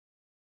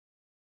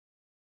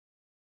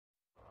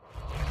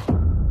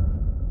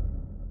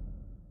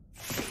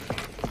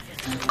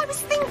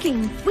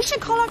thinking we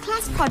should call our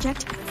class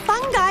project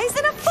Fun Guys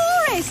in a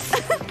Forest.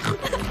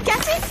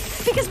 Get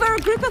it? Because we're a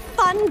group of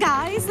fun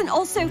guys and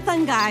also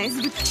fun guys.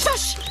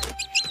 Shush!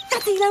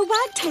 That's Elo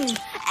Wagtail,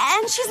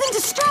 and she's in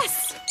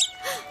distress.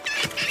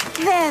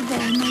 There,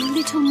 my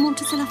little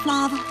Montecilla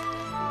Flava.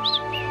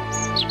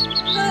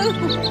 Oh,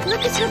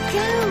 look at her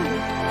go.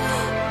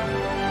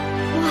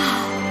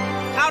 Wow.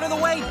 Out of the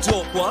way,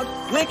 Dorkwad.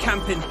 We're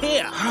camping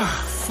here.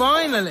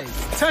 Finally.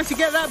 Time to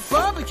get that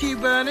barbecue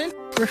burning.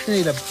 Just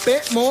need a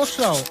bit more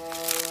salt.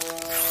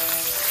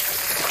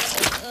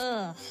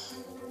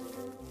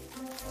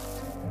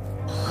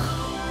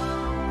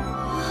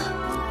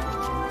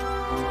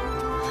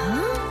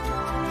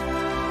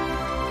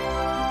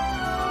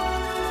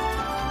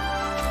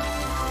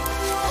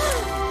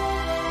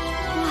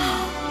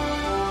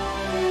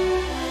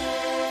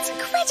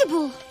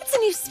 It's a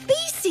new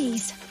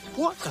species.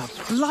 What the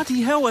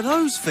bloody hell are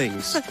those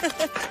things?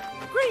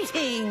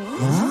 Greetings.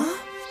 Huh?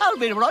 I'll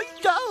be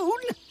right down.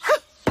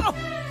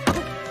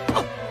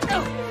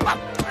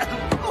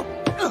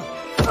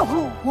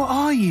 What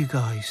are you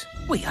guys?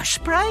 We are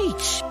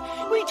Sprites.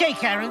 We take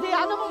care of the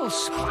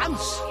animals.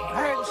 Plants,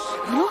 birds,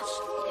 nuts,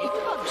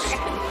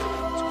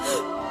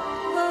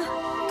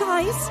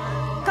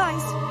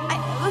 Guys,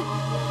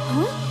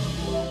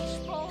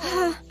 small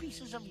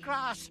pieces of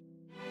grass.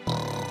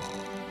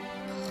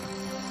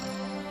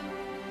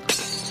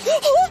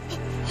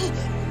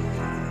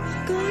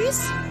 Guys?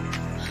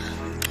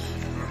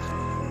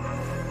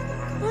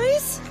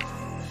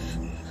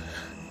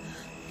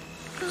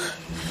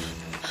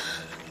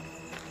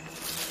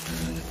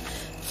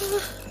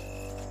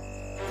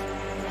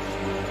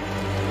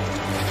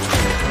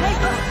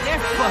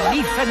 Careful,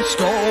 leaf and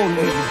stone.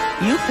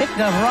 You picked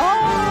the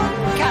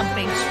wrong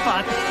camping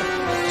spot.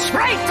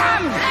 Sprite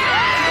them!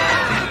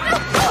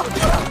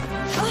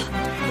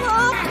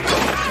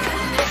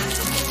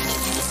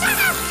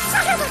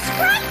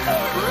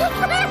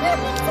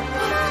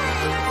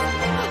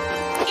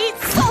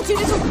 It's all too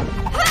little.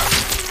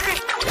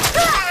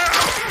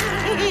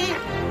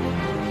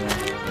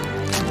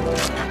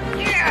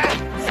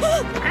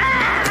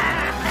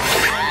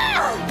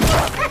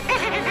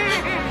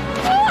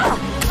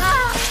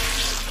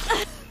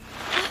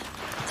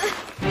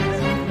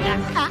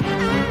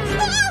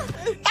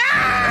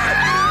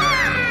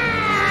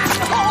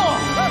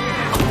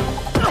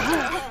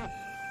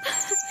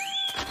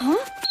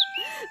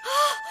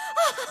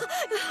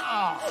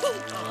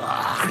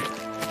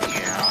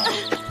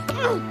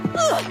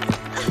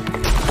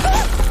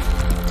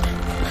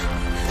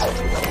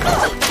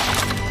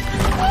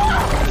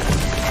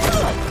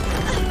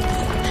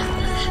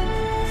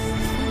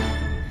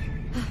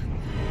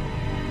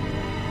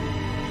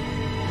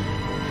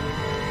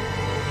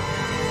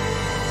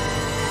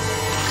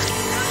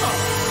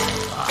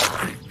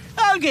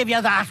 I'll give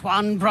you that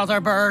one, Brother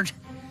Bird.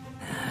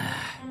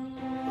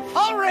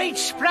 All right,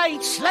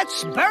 Sprites,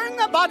 let's burn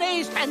the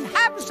bodies and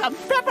have some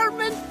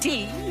peppermint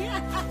tea.